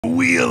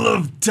Wheel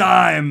of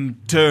time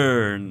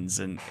turns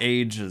and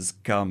ages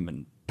come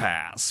and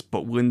pass,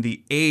 but when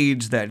the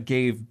age that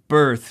gave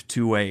birth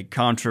to a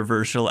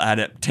controversial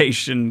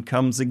adaptation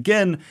comes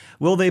again,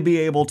 will they be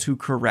able to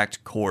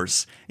correct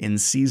course in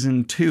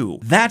season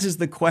 2? That is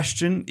the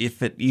question,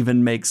 if it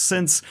even makes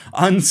sense,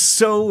 on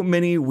so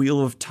many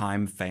Wheel of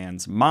Time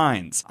fans'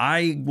 minds.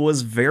 I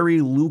was very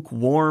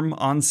lukewarm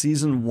on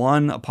season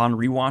 1. Upon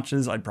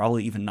rewatches, I'd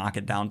probably even knock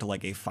it down to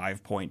like a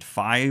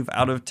 5.5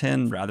 out of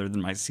 10 rather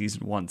than my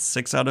season 1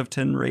 6 out of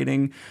 10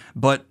 rating,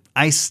 but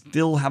I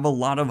still have a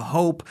lot of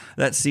hope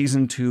that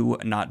season 2,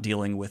 not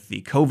dealing with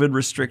the COVID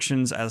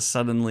restrictions as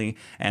suddenly,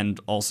 and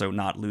also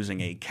not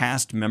losing a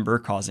cast member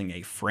causing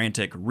a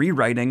frantic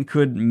rewriting,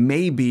 could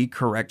maybe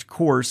correct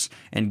course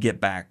and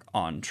get back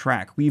on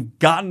track. We've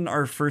gotten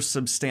our first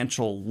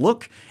substantial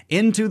look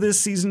into this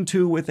season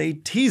 2 with a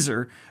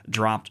teaser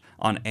dropped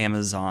on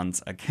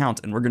Amazon's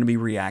account, and we're going to be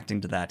reacting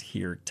to that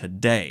here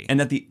today.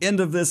 And at the end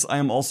of this, I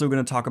am also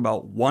going to talk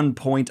about one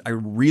point I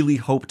really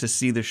hope to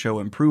see the show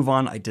improve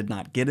on. I did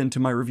not get into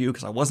my review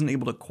because I wasn't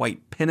able to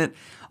quite pin it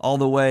all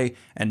the way,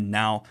 and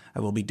now I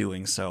will be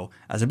doing so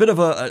as a bit of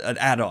an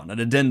add-on, an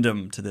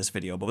addendum to this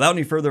video. But without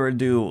any further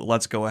ado,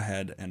 let's go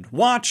ahead and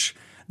watch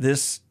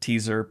this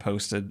teaser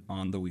posted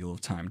on the Wheel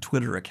of Time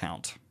Twitter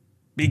account.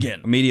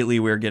 Begin. Immediately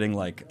we're getting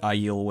like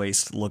Aiel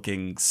waist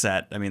looking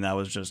set. I mean, that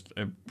was just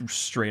a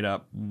straight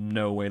up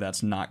no way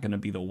that's not going to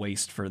be the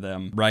waist for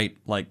them, right?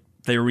 Like,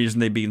 the reason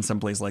they'd be in some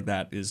place like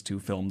that is to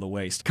film the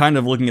waist. Kind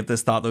of looking at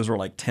this, thought those were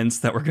like tents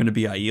that were going to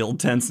be Aiel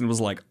tents, and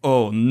was like,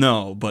 oh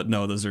no, but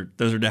no, those are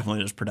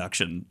definitely just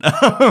production.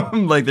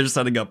 Like, they're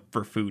setting up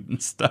for food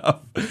and stuff.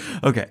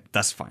 Okay,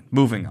 that's fine.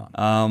 Moving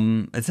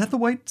on. Is that the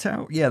White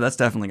Tower? Yeah, that's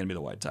definitely going to be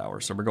the White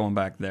Tower. So we're going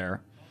back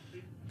there.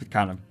 We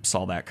kind of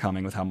saw that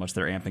coming with how much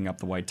they're amping up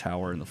the White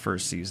Tower in the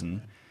first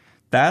season.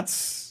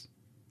 That's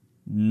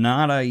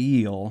not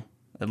Aiel.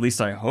 At least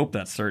I hope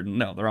that's certain.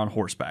 No, they're on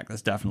horseback.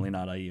 That's definitely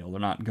not Aiel.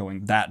 They're not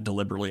going that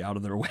deliberately out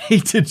of their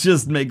way to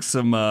just make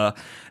some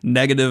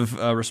negative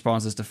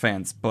responses to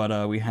fans.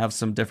 But we have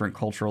some different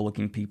cultural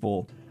looking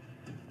people.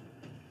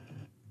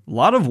 A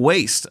lot of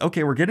waste.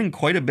 Okay, we're getting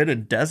quite a bit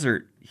of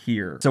desert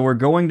here. So we're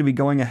going to be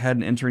going ahead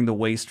and entering the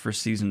waste for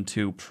season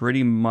 2,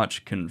 pretty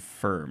much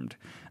confirmed.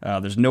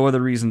 There's no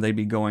other reason they'd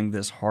be going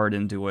this hard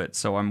into it,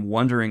 so I'm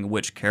wondering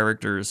which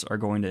characters are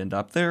going to end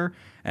up there,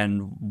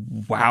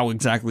 and how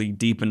exactly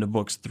deep into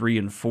books 3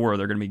 and 4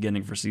 they're going to be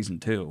getting for season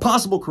 2.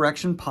 Possible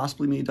correction,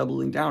 possibly me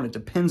doubling down. It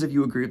depends if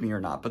you agree with me or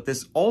not, but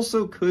this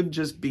also could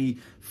just be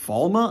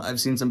Falma.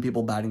 I've seen some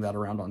people batting that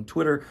around on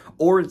Twitter,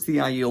 or it's the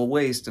Aiel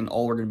Waste, and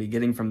all we're going to be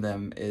getting from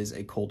them is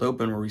a cold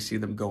open where we see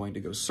them going to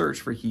go search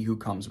for He Who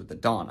Comes with the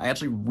Dawn. I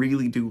actually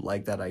really do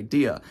like that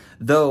idea,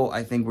 though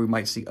I think we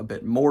might see a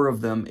bit more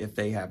of them if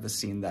they have the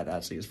scene that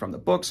actually is from the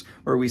books,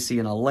 where we see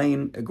an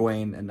Elaine,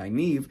 Egwene, and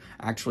Nynaeve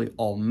actually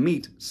all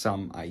meet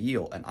some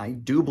Aiel, and I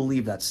do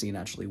believe that scene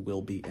actually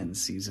will be in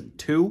season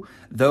 2,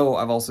 though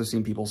I've also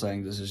seen people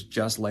saying this is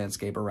just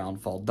landscape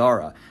around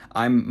Faldara.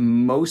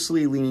 I'm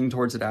mostly leaning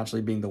towards it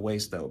actually being the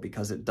waste, though,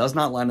 because it does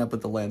not line up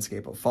with the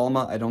landscape of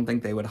Falma. I don't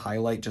think they would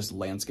highlight just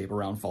landscape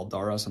around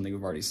Faldara, something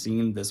we've already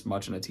seen this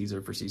much in a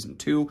teaser for season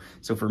 2,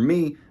 so for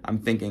me, I'm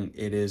thinking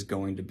it is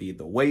going to be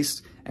the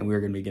waste, and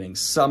we're going to be getting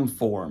some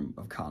form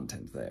of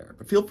content there.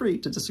 But feel free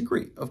to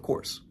disagree, of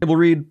course. Table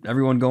read,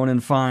 everyone going in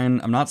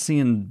fine. I'm not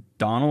seeing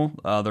Donald,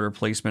 the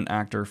replacement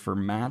actor for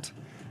Matt.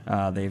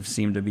 They've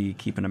seemed to be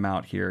keeping him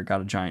out here.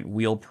 Got a giant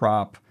wheel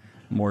prop,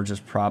 more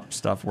just prop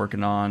stuff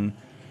working on.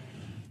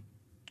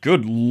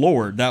 Good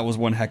lord, that was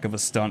one heck of a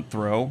stunt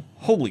throw.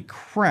 Holy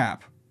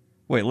crap.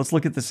 Wait, let's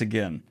look at this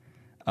again.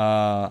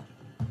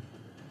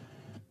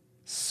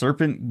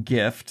 Serpent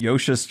Gift.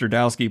 Yosha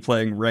Stradowski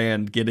playing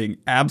Rand getting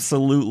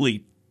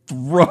absolutely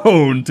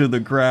thrown to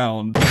the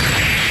ground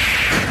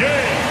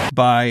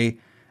by,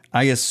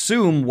 I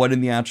assume, what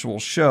in the actual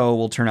show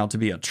will turn out to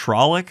be a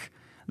Trolloc.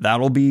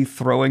 That'll be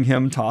throwing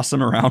him, toss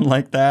him around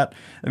like that.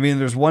 I mean,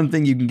 there's one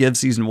thing you can give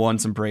season 1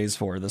 some praise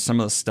for. Some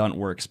of the stunt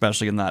work,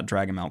 especially in that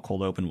Dragon Mount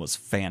cold open, was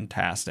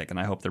fantastic, and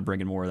I hope they're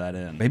bringing more of that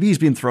in. Maybe he's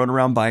being thrown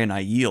around by an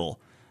Aiel.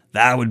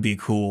 That would be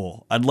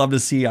cool. I'd love to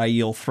see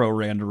Aiel throw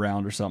Rand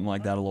around or something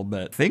like that a little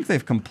bit. I think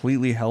they've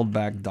completely held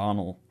back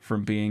Donald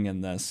from being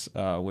in this,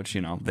 which, you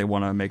know, they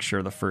want to make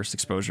sure the first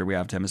exposure we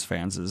have to him as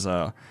fans is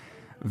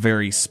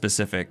very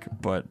specific.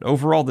 But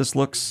overall, this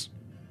looks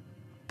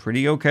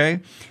pretty okay.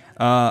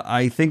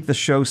 I think the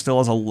show still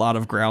has a lot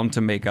of ground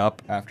to make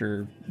up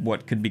after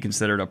what could be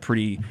considered a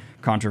pretty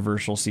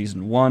controversial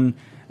season 1,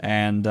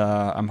 and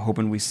I'm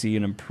hoping we see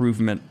an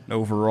improvement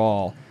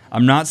overall.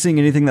 I'm not seeing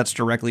anything that's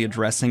directly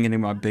addressing any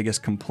of my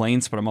biggest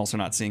complaints, but I'm also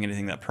not seeing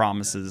anything that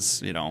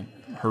promises, you know,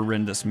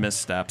 horrendous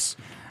missteps.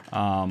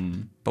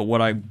 But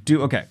what I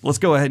do... Okay, let's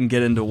go ahead and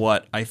get into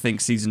what I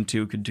think season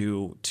 2 could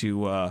do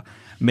to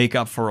make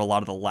up for a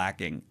lot of the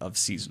lacking of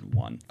season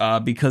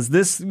 1. Because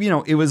this,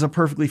 it was a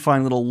perfectly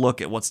fine little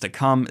look at what's to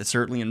come. It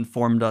certainly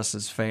informed us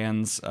as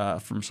fans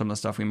from some of the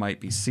stuff we might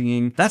be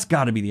seeing. That's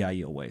got to be the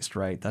Aiel waste,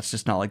 right? That's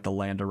just not like the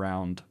land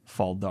around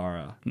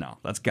Faldara. No,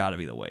 that's got to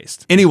be the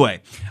waste.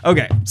 Anyway,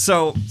 okay,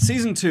 so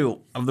season 2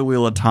 of The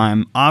Wheel of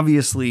Time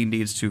obviously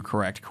needs to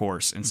correct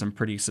course in some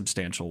pretty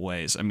substantial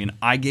ways. I mean,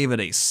 I gave it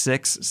a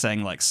 6,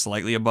 saying like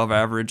slightly above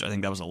average. I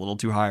think that was a little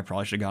too high. I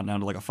probably should have gotten down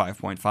to like a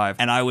 5.5.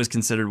 And I was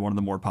considered one of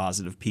the more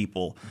positive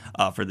people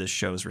for this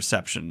show's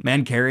reception.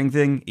 Man Carrying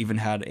Thing even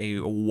had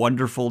a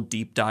wonderful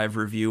deep dive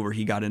review where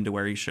he got into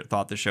where he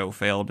thought the show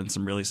failed in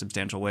some really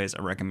substantial ways.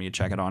 I recommend you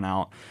check it on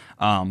out.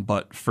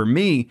 But for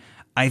me,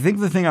 I think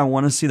the thing I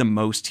want to see the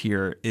most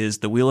here is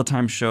the Wheel of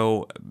Time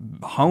show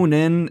hone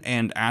in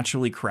and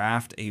actually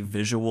craft a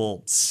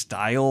visual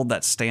style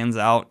that stands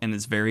out and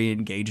is very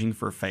engaging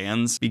for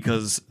fans,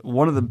 because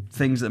one of the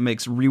things that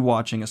makes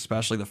rewatching,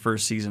 especially the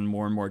first season,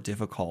 more and more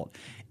difficult,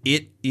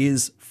 it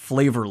is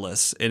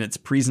flavorless in its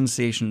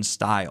presentation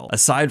style.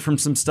 Aside from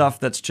some stuff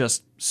that's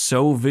just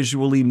so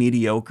visually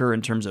mediocre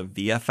in terms of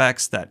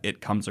VFX that it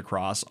comes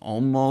across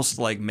almost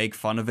like make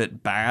fun of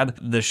it bad,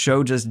 the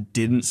show just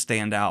didn't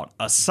stand out,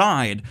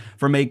 aside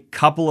from a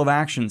couple of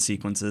action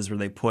sequences where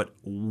they put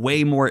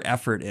way more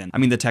effort in. I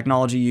mean, the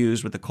technology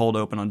used with the cold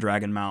open on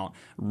Dragon Mount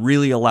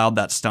really allowed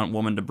that stunt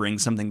woman to bring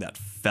something that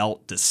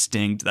felt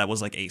distinct. That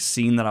was like a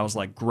scene that I was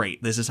like,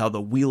 great, this is how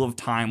the Wheel of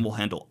Time will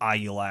handle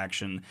Aiel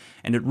action.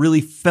 And it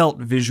really felt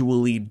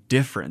visually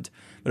different.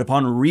 But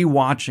upon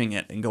rewatching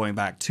it and going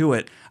back to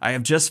it, I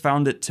have just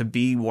found it to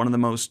be one of the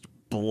most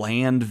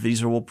bland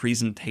visual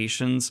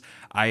presentations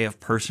I have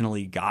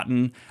personally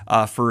gotten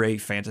for a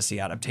fantasy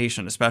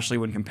adaptation, especially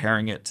when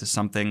comparing it to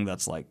something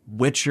that's like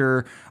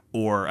Witcher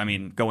or, I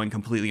mean, going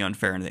completely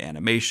unfair into the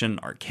animation,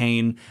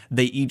 Arcane.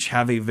 They each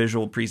have a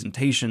visual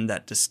presentation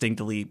that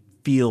distinctly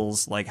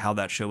feels like how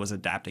that show was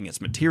adapting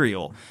its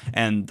material.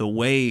 And the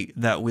way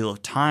that Wheel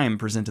of Time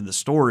presented the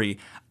story,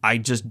 I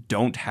just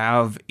don't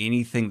have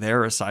anything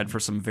there aside for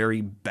some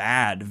very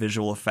bad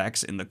visual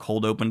effects in the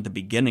cold open at the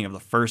beginning of the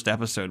first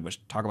episode,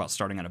 which talk about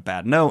starting on a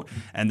bad note,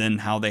 and then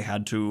how they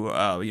had to,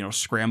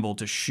 scramble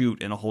to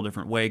shoot in a whole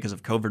different way because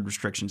of COVID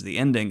restrictions at the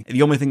ending.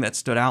 The only thing that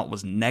stood out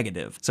was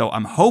negative. So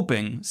I'm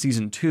hoping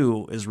season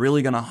 2 is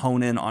really going to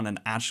hone in on an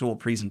actual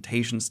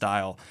presentation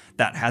style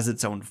that has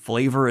its own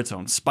flavor, its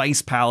own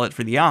spice palette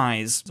for the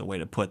eyes, is a way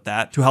to put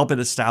that, to help it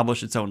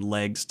establish its own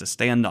legs to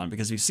stand on.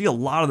 Because you see a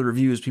lot of the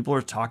reviews, people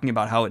are talking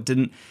about how it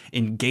didn't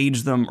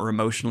engage them or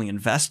emotionally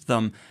invest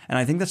them, and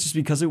I think that's just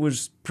because it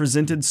was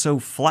presented so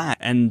flat.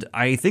 And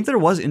I think there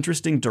was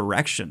interesting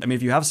direction. I mean,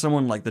 if you have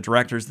someone like the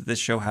directors that this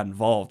show had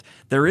involved,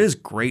 there is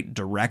great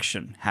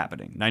direction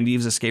happening.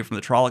 Nynaeve's escape from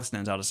the Trollocs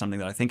stands out as something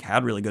that I think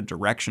had really good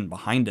direction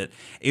behind it.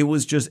 It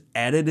was just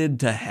edited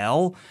to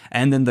hell,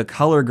 and then the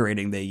color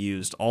grading they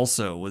used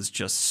also was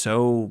just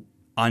so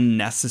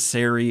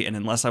unnecessary, and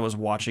unless I was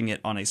watching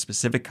it on a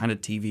specific kind of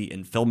TV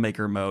in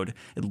filmmaker mode,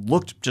 it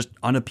looked just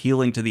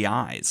unappealing to the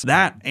eyes.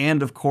 That,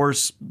 and of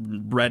course,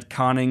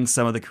 retconning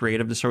some of the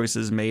creative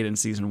choices made in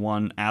season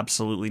 1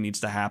 absolutely needs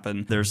to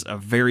happen. There's a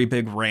very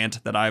big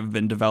rant that I've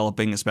been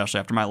developing, especially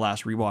after my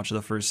last rewatch of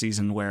the first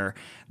season, where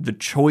the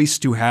choice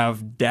to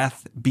have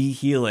death be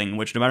healing,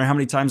 which no matter how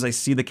many times I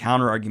see the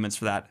counter arguments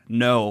for that,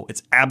 no,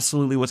 it's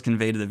absolutely what's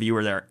conveyed to the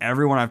viewer there.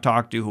 Everyone I've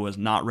talked to who has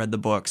not read the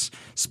books,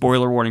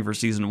 spoiler warning for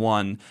season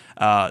 1,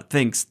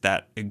 thinks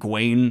that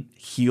Egwene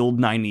healed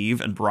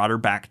Nynaeve and brought her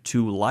back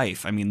to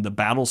life. I mean, the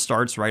battle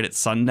starts right at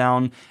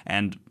sundown,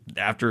 and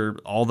after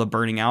all the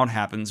burning out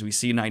happens, we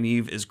see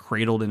Nynaeve is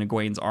cradled in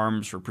Egwene's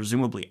arms for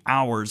presumably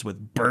hours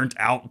with burnt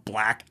out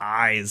black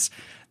eyes.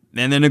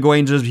 And then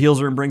Egwene just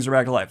heals her and brings her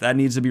back to life. That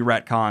needs to be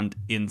retconned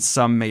in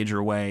some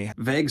major way.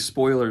 Vague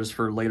spoilers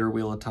for later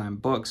Wheel of Time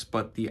books,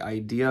 but the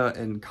idea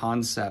and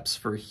concepts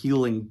for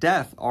healing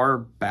death are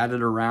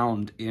batted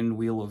around in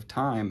Wheel of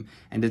Time,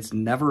 and it's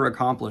never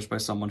accomplished by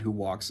someone who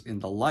walks in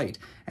the light.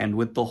 And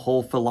with the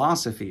whole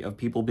philosophy of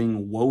people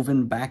being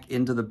woven back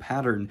into the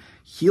pattern,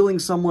 healing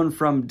someone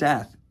from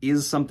death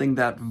is something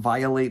that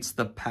violates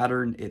the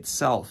pattern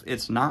itself.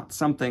 It's not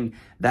something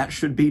that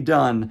should be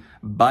done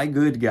by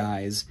good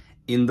guys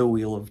in the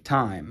Wheel of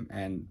Time,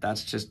 and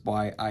that's just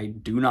why I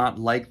do not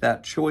like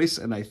that choice,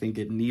 and I think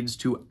it needs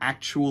to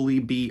actually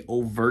be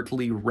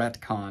overtly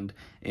retconned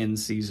in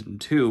season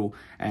 2.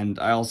 And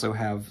I also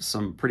have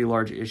some pretty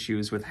large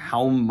issues with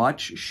how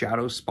much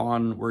shadow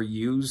spawn were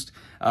used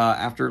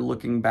after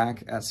looking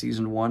back at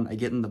season 1. I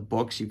get in the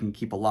books you can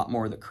keep a lot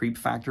more of the creep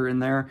factor in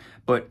there,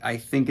 but I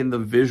think in the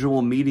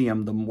visual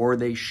medium, the more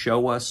they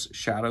show us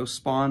shadow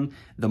spawn,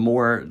 the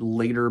more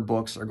later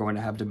books are going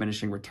to have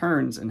diminishing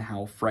returns and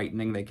how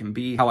frightening they can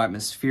be, how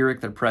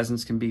atmospheric their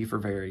presence can be for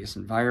various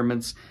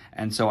environments.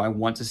 And so I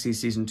want to see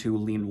season 2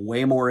 lean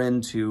way more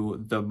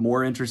into the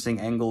more interesting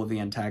angle of the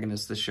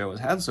antagonist the show has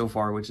had so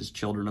far, which is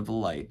Children of the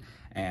Light.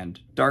 and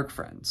dark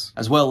friends,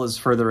 as well as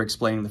further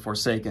explaining the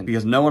Forsaken,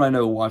 because no one I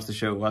know who watched the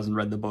show who hasn't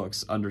read the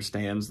books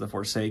understands the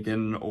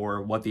Forsaken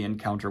or what the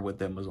encounter with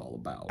them was all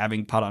about.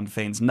 Having Padon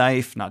Fane's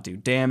knife not do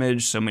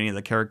damage, so many of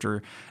the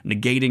character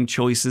negating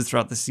choices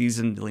throughout the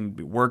season really need to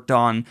be worked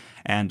on,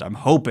 and I'm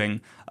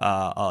hoping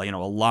you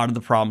know, a lot of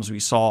the problems we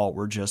saw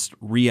were just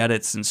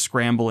re-edits and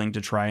scrambling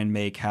to try and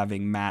make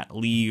having Matt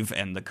leave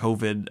and the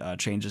COVID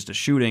changes to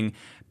shooting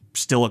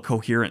still a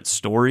coherent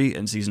story,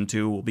 and season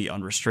 2 will be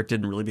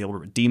unrestricted and really be able to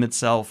redeem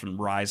itself and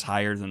rise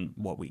higher than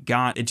what we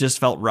got. It just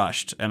felt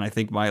rushed, and I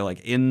think my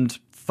end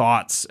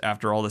thoughts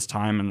after all this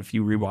time and a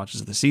few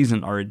rewatches of the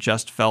season are it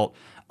just felt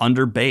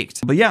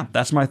underbaked. But yeah,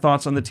 that's my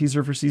thoughts on the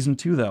teaser for season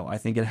 2 though. I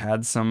think it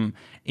had some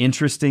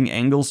interesting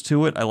angles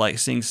to it. I like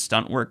seeing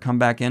stunt work come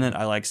back in it.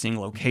 I like seeing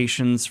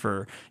locations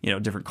for, you know,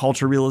 different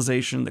culture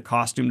realization, the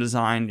costume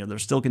design. You know, there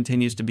still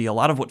continues to be a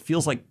lot of what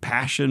feels like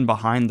passion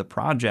behind the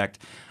project.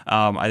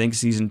 I think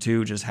season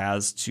 2 just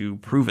has to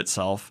prove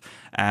itself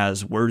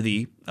as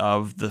worthy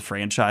of the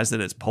franchise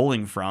that it's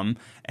pulling from.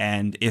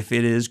 And if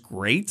it is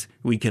great,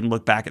 we can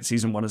look back at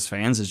season 1 as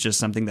fans as just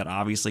something that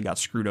obviously got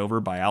screwed over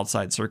by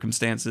outside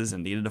circumstances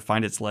and needed to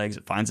find its legs.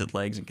 It finds its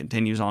legs and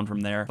continues on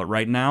from there. But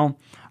right now,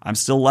 I'm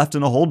still left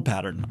in a hold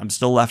pattern. I'm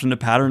still left in a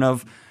pattern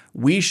of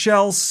we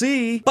shall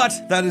see. But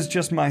that is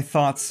just my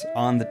thoughts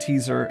on the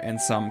teaser and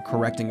some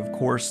correcting, of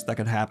course, that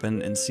could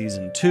happen in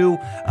season 2.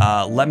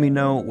 Let me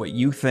know what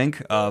you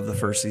think of the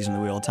first season of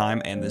The Wheel of Time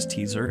and this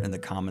teaser in the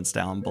comments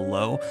down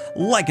below.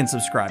 Like and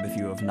subscribe if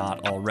you have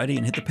not already,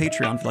 and hit the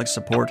Patreon if you'd like to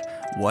support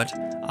what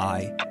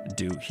I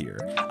do here.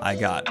 I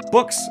got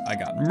books, I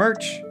got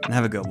merch, and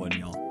have a good one,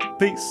 y'all.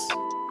 Peace.